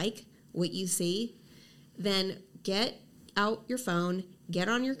don't like what you see, then get out your phone, get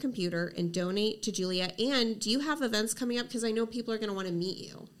on your computer, and donate to Julia. And do you have events coming up? Because I know people are going to want to meet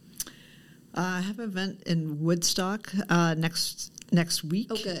you. I have an event in Woodstock next week.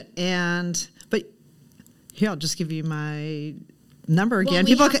 Oh, good. But here, I'll just give you my number again.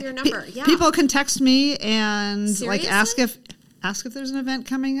 Well, we have your number. Yeah. People can text me and Seriously? ask if there's an event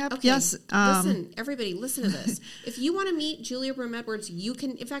coming up. Okay. Yes. Listen, everybody, listen to this. If you want to meet Julia Brim Edwards, you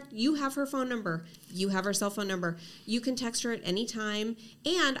can. In fact, you have her phone number. You have her cell phone number. You can text her at any time.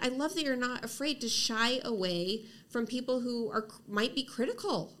 And I love that you're not afraid to shy away from people who might be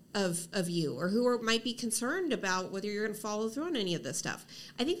critical of you or who might be concerned about whether you're going to follow through on any of this stuff.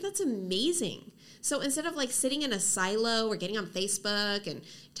 I think that's amazing. So instead of sitting in a silo or getting on Facebook and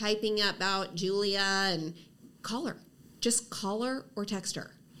typing about Julia, and call her. Just call her or text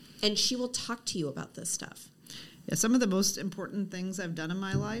her, and she will talk to you about this stuff. Yeah, some of the most important things I've done in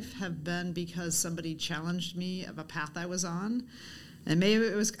my life have been because somebody challenged me of a path I was on, and maybe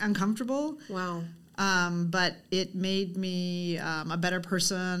it was uncomfortable. Wow. But it made me a better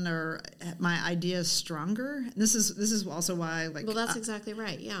person, or my ideas stronger. And this is also why, well, that's exactly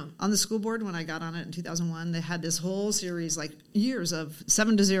right. Yeah. On the school board, when I got on it in 2001, they had this whole series, years of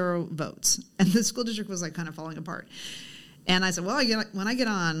 7-0 votes, and the school district was kind of falling apart. And I said, well, when I get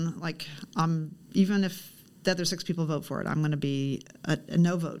on, even if the other 6 people vote for it, I'm going to be a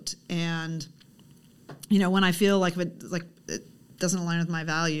no vote. And when I feel like it doesn't align with my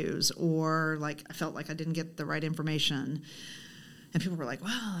values, or I felt like I didn't get the right information, and people were like,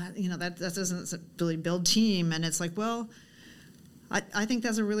 well, that doesn't really build team. And it's well, I think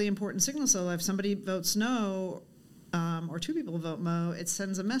that's a really important signal. So if somebody votes no, or 2 people vote no, it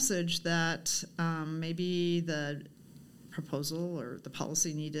sends a message that maybe the proposal or the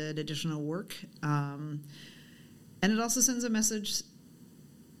policy needed additional work, and it also sends a message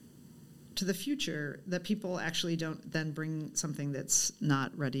to the future that people actually don't then bring something that's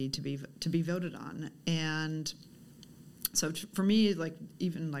not ready to be voted on. And so for me,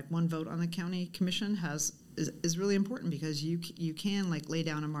 even one vote on the county commission is really important, because you can lay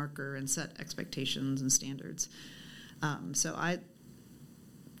down a marker and set expectations and standards. So I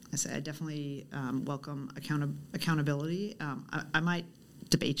say I definitely welcome accountability. I might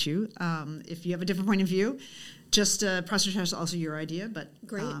debate you if you have a different point of view. Just process is also your idea, but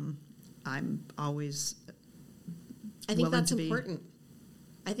great. I'm always. I think that's important.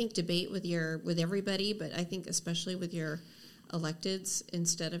 I think debate with everybody, but I think especially with your electeds,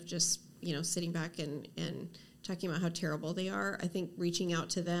 instead of just sitting back and talking about how terrible they are. I think reaching out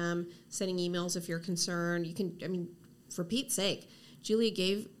to them, sending emails if you're concerned. You can. I mean, for Pete's sake, Julia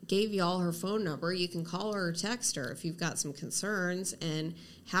gave y'all her phone number. You can call her or text her if you've got some concerns, and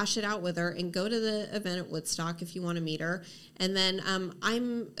hash it out with her, and go to the event at Woodstock if you want to meet her. And then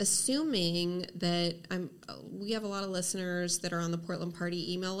I'm assuming that we have a lot of listeners that are on the Portland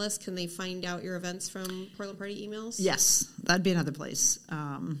Party email list. Can they find out your events from Portland Party emails? Yes, that'd be another place.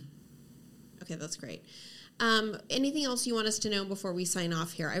 Okay, that's great. Anything else you want us to know before we sign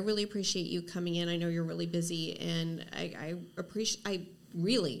off here? I really appreciate you coming in. I know you're really busy, and I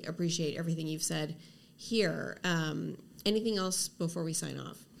really appreciate everything you've said here. Anything else before we sign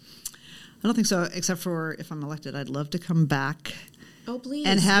off? I don't think so, except for if I'm elected, I'd love to come back. Oh, please.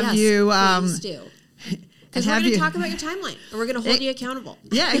 And have you... please do. Because we're going to talk about your timeline, and we're going to hold you accountable.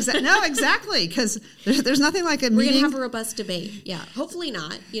 Yeah, exactly. Because there's nothing like a meeting. We're going to have a robust debate. Yeah, hopefully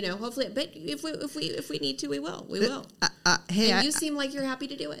not. Hopefully, but if we need to, we will. We will. Hey, you seem like you're happy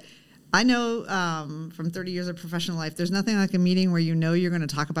to do it. I know from 30 years of professional life, there's nothing like a meeting where you're going to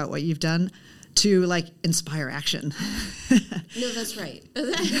talk about what you've done to inspire action. No, that's right.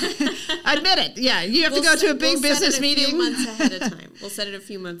 Admit it. Yeah, you have to go to a big business meeting. We'll set it a few months ahead of time. We'll set it a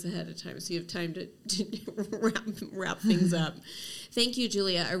few months ahead of time, so you have time to wrap things up. Thank you,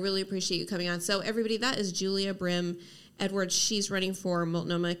 Julia. I really appreciate you coming on. So, everybody, that is Julia Brim Edwards. She's running for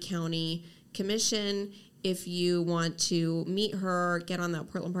Multnomah County Commission. If you want to meet her, get on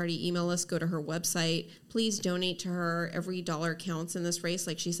that Portland Party email list, go to her website. Please donate to her. Every dollar counts in this race.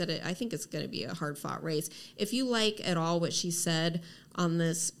 Like she said, I think it's going to be a hard-fought race. If you like at all what she said on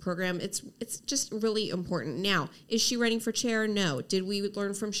this program, it's just really important. Now, is she running for chair? No. Did we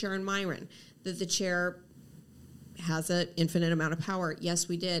learn from Sharon Myron that the chair has an infinite amount of power? Yes,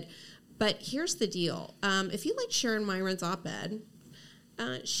 we did. But here's the deal. If you like Sharon Myron's op-ed,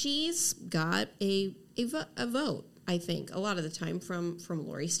 she's got a vote. I think, a lot of the time from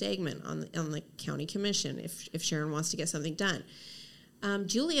Lori Stegman on the county commission if Sharon wants to get something done.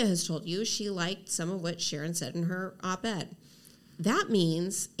 Julia has told you she liked some of what Sharon said in her op-ed. That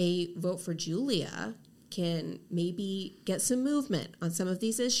means a vote for Julia can maybe get some movement on some of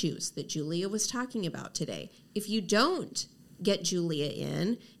these issues that Julia was talking about today. If you don't get Julia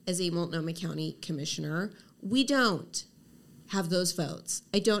in as a Multnomah County Commissioner, we don't have those votes.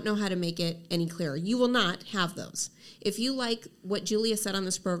 I don't know how to make it any clearer. You will not have those. If you like what Julia said on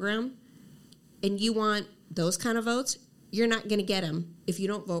this program and you want those kind of votes, you're not going to get them if you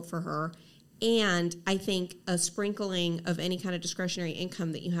don't vote for her. And I think a sprinkling of any kind of discretionary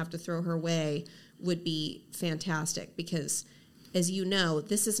income that you have to throw her way would be fantastic because, as you know,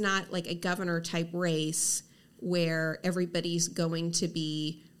 this is not like a governor type race where everybody's going to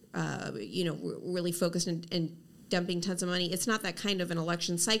be, really focused and dumping tons of money. It's not that kind of an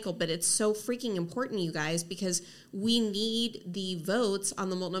election cycle, but it's so freaking important, you guys, because we need the votes on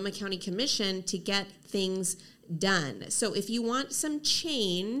the Multnomah County Commission to get things done. So if you want some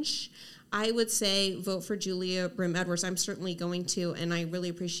change, I would say vote for Julia Brim Edwards. I'm certainly going to, and I really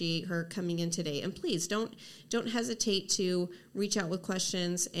appreciate her coming in today. And please don't hesitate to reach out with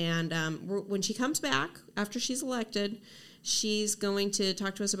questions. And when she comes back after she's elected, she's going to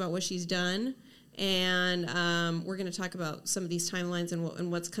talk to us about what she's done. And we're going to talk about some of these timelines and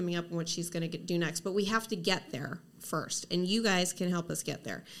what's coming up and what she's going to do next. But we have to get there first, and you guys can help us get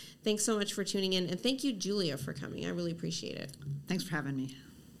there. Thanks so much for tuning in, and thank you, Julia, for coming. I really appreciate it. Thanks for having me.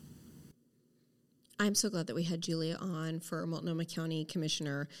 I'm so glad that we had Julia on for Multnomah County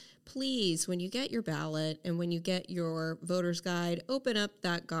Commissioner. Please, when you get your ballot and when you get your voter's guide, open up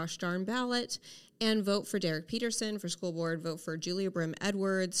that gosh darn ballot and vote for Derek Peterson for school board, vote for Julia Brim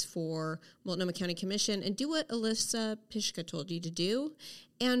Edwards for Multnomah County Commission, and do what Alyssa Pishka told you to do,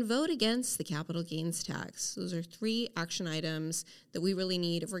 and vote against the capital gains tax. Those are 3 action items that we really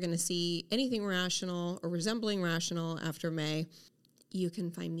need if we're going to see anything rational or resembling rational after May. You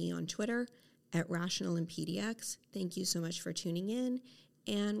can find me on Twitter at Rational and PDX. Thank you so much for tuning in,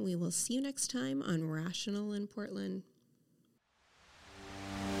 and we will see you next time on Rational in Portland.